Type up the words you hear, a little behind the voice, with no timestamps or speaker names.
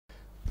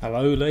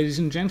Hello ladies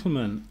and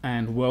gentlemen,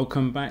 and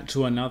welcome back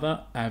to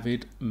another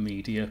Avid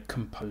Media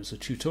Composer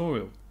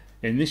tutorial.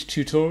 In this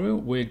tutorial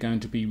we're going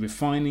to be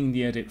refining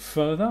the edit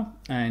further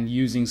and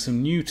using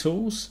some new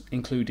tools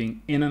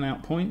including in and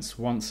out points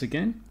once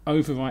again,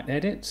 overwrite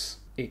edits,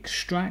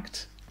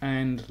 extract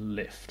and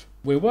lift.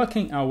 We're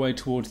working our way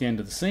towards the end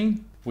of the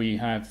scene. We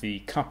have the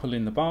couple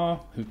in the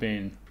bar who've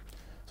been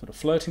sort of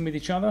flirting with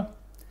each other,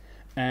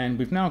 and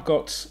we've now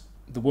got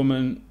the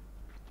woman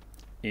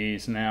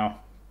is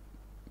now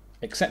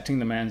accepting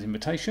the man's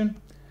invitation,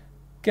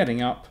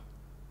 getting up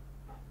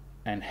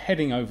and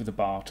heading over the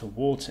bar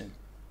towards him.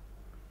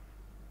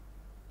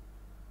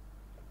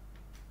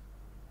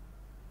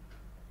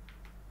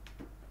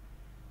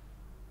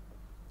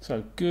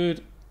 So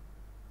good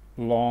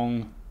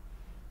long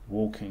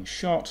walking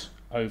shot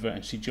over,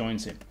 and she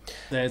joins him.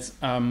 There's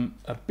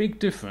a big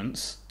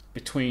difference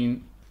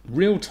between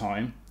real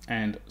time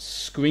and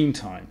screen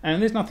time, and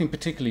there's nothing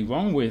particularly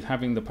wrong with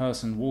having the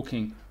person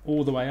walking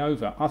all the way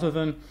over, other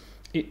than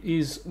it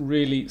is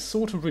really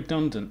sort of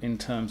redundant in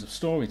terms of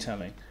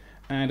storytelling.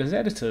 And as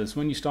editors,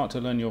 when you start to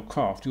learn your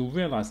craft, you'll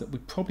realize that we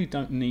probably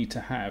don't need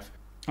to have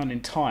an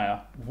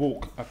entire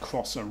walk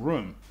across a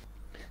room.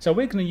 So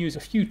we're going to use a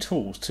few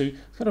tools to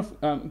sort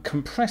of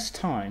compress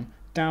time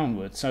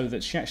downward so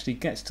that she actually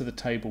gets to the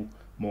table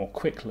more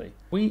quickly.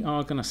 We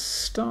are going to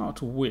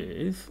start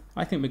with,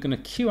 I think we're going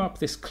to queue up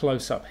this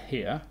close-up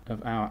here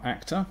of our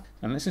actor,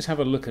 and let's just have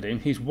a look at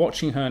him. He's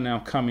watching her now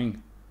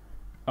coming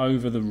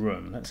over the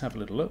room. Let's have a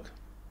little look.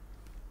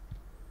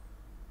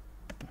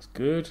 That's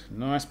good,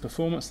 nice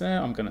performance there.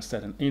 I'm going to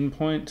set an in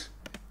point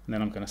and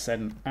then I'm going to set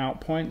an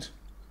out point.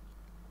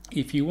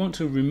 If you want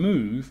to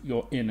remove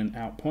your in and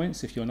out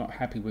points, if you're not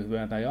happy with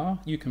where they are,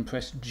 you can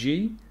press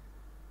G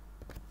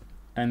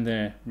and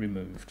they're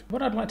removed.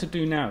 What I'd like to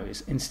do now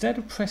is, instead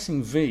of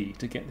pressing V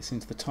to get this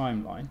into the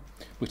timeline,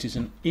 which is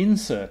an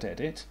insert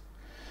edit,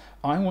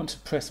 I want to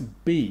press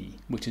B,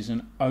 which is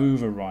an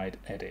override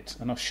edit,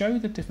 and I'll show you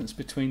the difference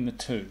between the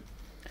two.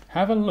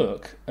 Have a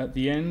look at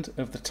the end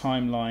of the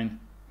timeline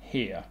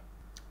here.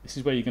 This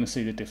is where you're going to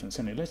see the difference.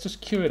 Anyway, let's just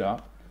queue it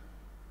up.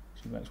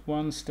 So that's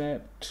one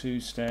step, two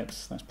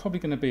steps. That's probably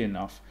going to be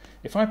enough.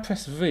 If I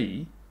press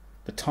V,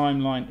 the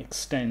timeline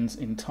extends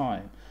in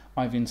time.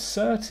 I've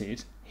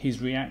inserted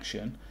his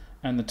reaction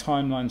and the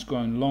timeline's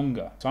grown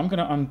longer. So I'm going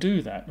to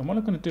undo that, and what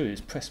I'm going to do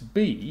is press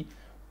B,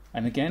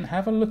 and again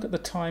have a look at the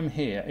time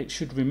here. It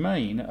should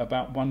remain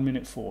about 1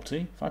 minute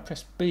 40. If I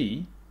press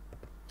B,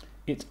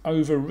 it's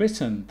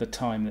overwritten the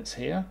time that's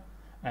here,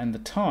 and the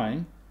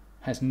time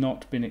has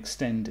not been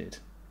extended.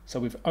 So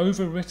we've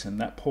overwritten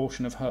that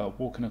portion of her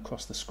walking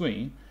across the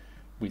screen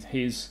with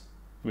his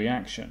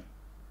reaction.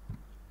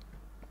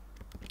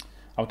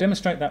 I'll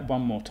demonstrate that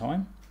one more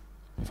time.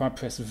 If I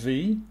press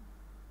V,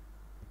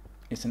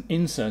 it's an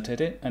insert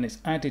edit and it's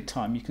added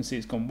time. You can see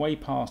it's gone way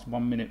past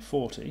 1 minute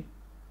 40.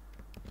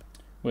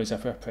 Whereas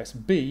if I press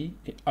B,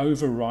 it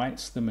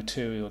overwrites the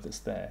material that's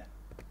there.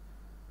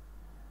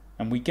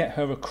 And we get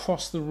her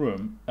across the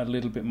room a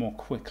little bit more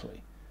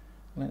quickly.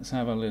 Let's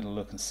have a little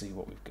look and see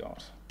what we've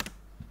got.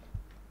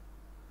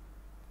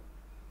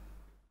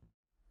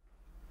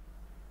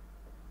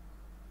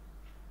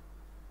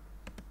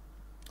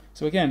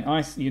 So again,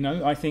 I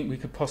think we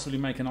could possibly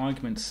make an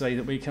argument to say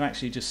that we can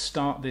actually just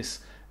start this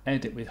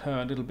edit with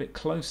her a little bit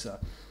closer.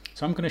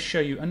 So I'm going to show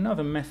you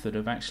another method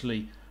of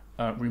actually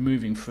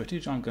removing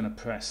footage. I'm going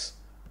to press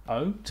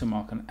O to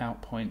mark an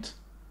out point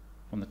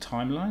on the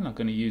timeline. I'm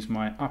going to use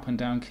my up and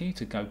down key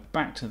to go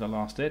back to the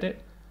last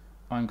edit.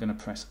 I'm going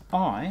to press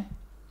I,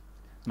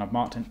 and I've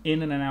marked an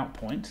in and an out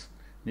point.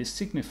 This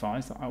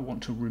signifies that I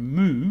want to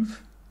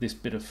remove this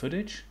bit of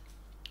footage.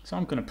 So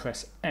I'm going to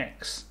press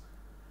X,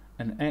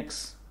 and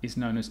X is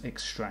known as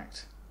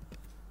extract,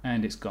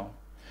 and it's gone.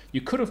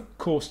 You could of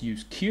course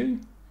use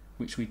Q,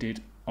 which we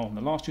did on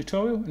the last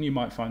tutorial, and you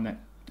might find that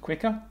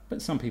quicker,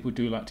 but some people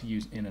do like to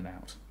use in and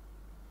out.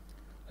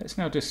 Let's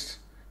now just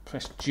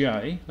press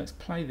J. Let's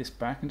play this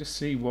back and just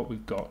see what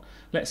we've got.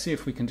 Let's see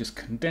if we can just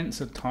condense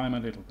the time a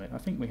little bit. I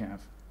think we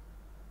have.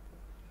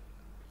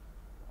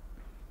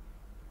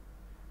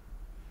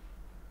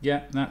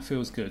 Yeah, that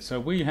feels good. So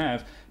we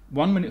have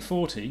 1 minute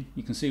 40,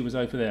 you can see was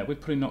over there. We've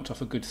probably knocked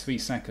off a good 3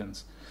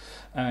 seconds.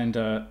 And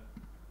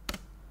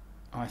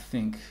I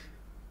think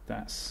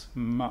that's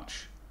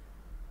much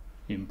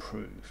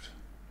improved.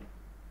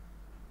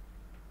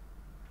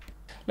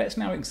 Let's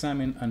now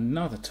examine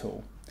another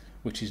tool,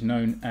 which is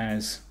known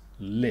as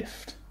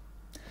lift.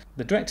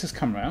 The director's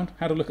come around,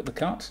 had a look at the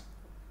cut,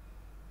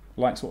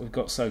 likes what we've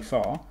got so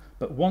far,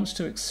 but wants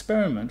to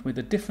experiment with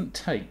a different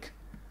take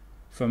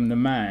from the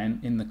man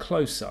in the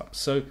close-up.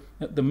 So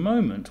at the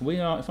moment we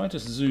are, if I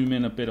just zoom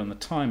in a bit on the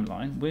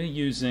timeline, we're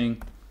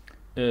using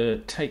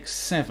take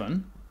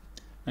 7.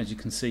 As you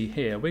can see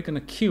here, we're going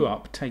to queue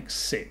up take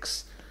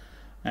 6,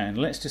 and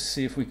let's just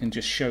see if we can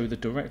just show the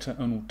director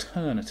an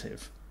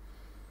alternative.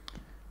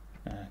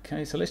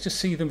 Okay, so let's just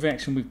see the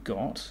reaction we've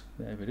got.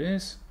 There it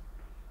is.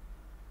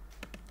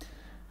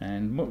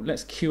 And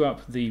let's queue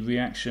up the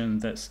reaction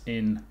that's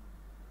in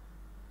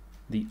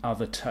the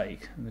other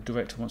take, and the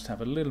director wants to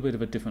have a little bit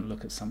of a different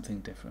look at something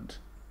different.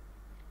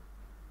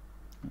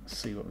 Let's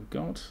see what we've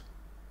got.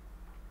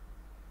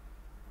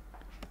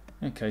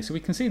 Okay, so we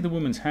can see the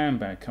woman's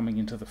handbag coming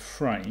into the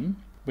frame.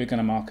 We're going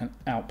to mark an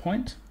out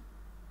point.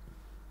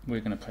 We're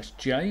going to press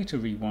J to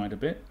rewind a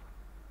bit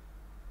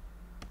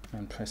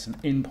and press an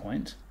in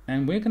point,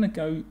 and we're going to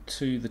go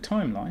to the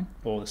timeline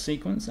or the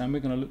sequence, and we're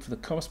going to look for the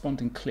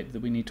corresponding clip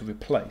that we need to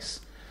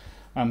replace.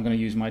 I'm going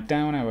to use my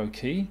down arrow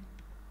key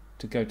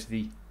to go to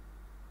the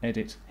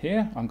edit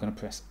here. I'm going to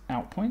press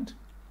out point.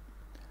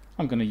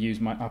 I'm going to use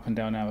my up and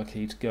down arrow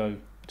key to go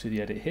to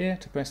the edit here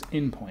to press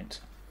in point.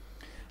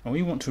 And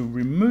we want to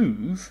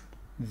remove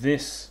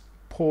this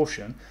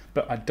portion,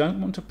 but I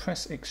don't want to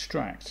press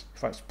extract.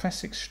 If I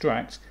press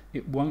extract,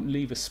 it won't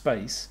leave a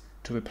space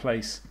to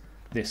replace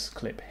this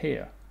clip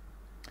here.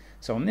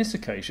 So on this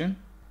occasion,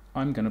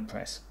 I'm going to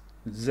press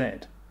Z.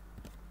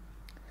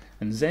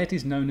 And Z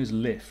is known as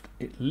lift.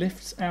 It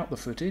lifts out the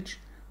footage,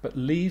 but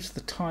leaves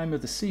the time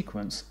of the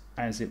sequence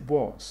as it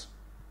was.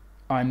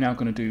 I'm now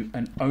going to do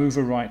an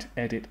overwrite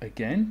edit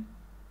again.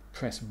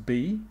 Press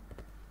B,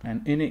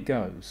 and in it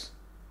goes.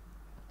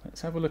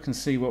 Let's have a look and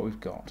see what we've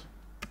got.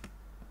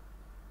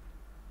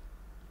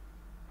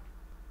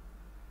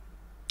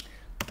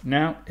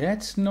 Now,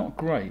 it's not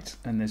great,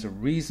 and there's a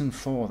reason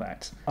for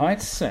that.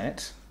 I'd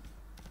set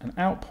an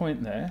out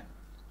point there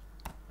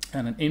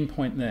and an in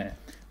point there,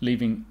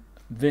 leaving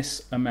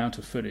this amount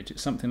of footage.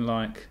 It's something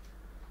like,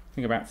 I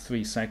think about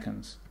 3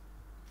 seconds.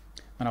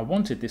 And I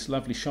wanted this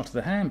lovely shot of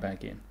the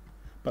handbag in,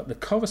 but the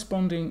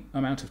corresponding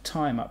amount of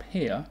time up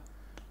here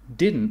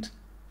didn't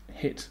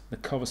hit the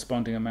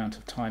corresponding amount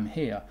of time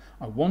here.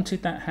 I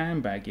wanted that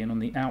handbag in on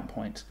the out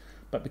point,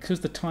 but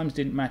because the times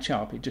didn't match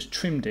up, it just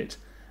trimmed it,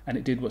 and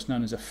it did what's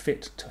known as a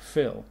fit to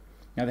fill.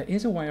 Now there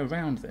is a way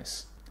around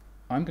this.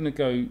 I'm going to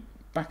go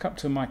back up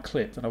to my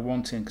clip that I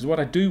want in, because what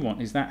I do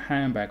want is that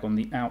handbag on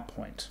the out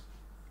point.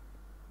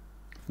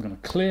 I'm going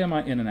to clear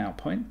my in and out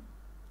point.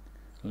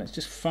 Let's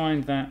just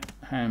find that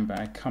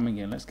handbag coming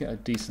in. Let's get a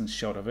decent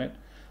shot of it,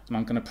 and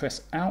I'm going to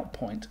press out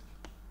point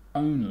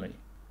only.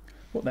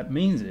 What that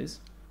means is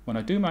when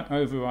I do my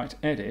overwrite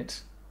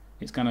edit,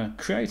 it's going to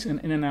create an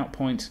in and out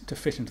point to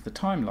fit into the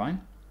timeline,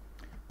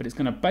 but it's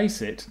going to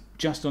base it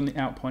just on the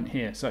out point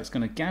here. So it's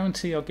going to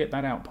guarantee I'll get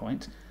that out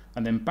point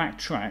and then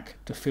backtrack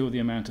to fill the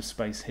amount of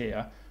space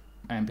here.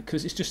 And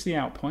because it's just the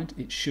out point,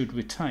 it should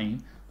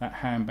retain that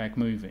handbag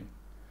moving.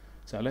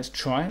 So let's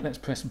try it. Let's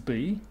press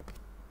B.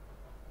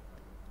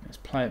 Let's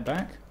play it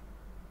back.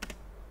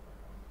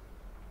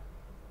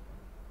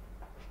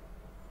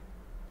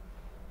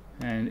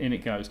 And in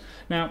it goes.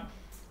 Now,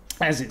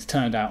 as it's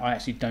turned out, I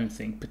actually don't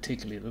think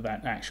particularly that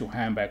that actual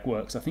handbag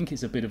works. I think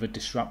it's a bit of a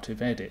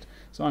disruptive edit.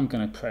 So I'm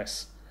going to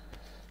press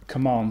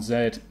Command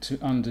Z to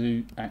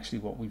undo actually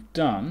what we've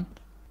done.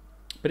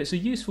 But it's a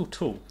useful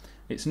tool.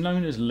 It's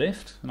known as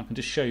lift, and I can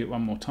just show you it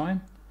one more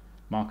time.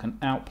 Mark an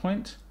out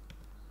point,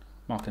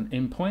 mark an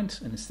in point,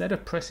 and instead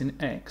of pressing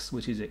X,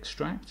 which is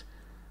extract,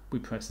 we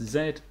press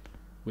Z,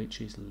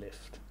 which is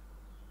lift.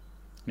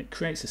 And it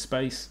creates a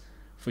space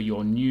for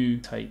your new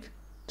take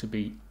to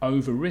be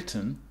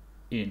overwritten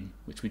in,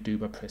 which we do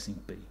by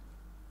pressing B.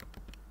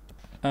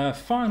 A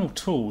final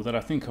tool that I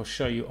think I'll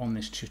show you on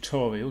this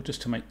tutorial,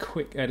 just to make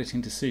quick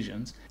editing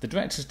decisions. The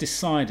director's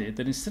decided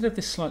that instead of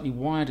this slightly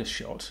wider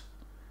shot,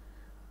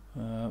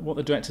 what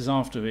the director's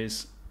after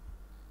is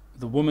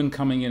the woman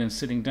coming in and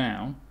sitting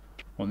down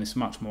on this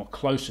much more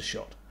closer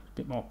shot, a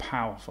bit more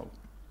powerful.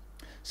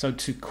 So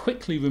to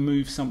quickly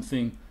remove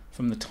something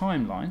from the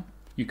timeline,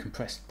 you can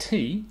press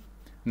T,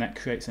 and that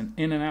creates an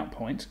in and out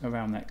point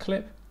around that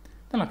clip.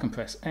 Then I can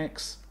press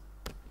X,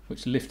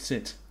 which lifts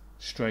it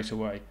straight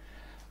away.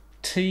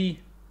 T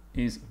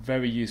is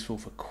very useful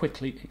for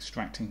quickly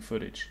extracting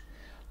footage.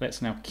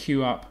 Let's now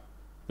queue up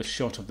the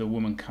shot of the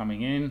woman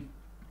coming in.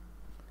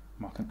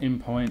 Mark an in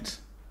point.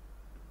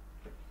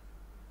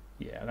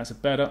 Yeah, that's a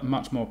better,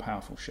 much more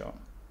powerful shot.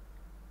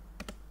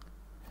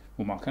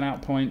 We'll mark an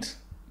out point,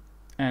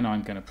 and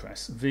I'm going to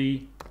press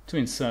V to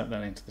insert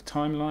that into the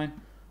timeline.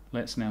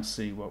 Let's now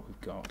see what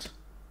we've got.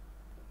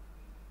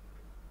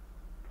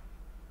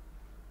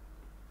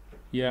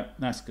 Yeah,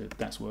 that's good,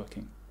 that's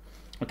working.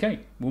 Okay,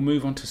 we'll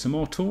move on to some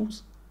more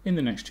tools in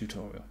the next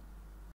tutorial.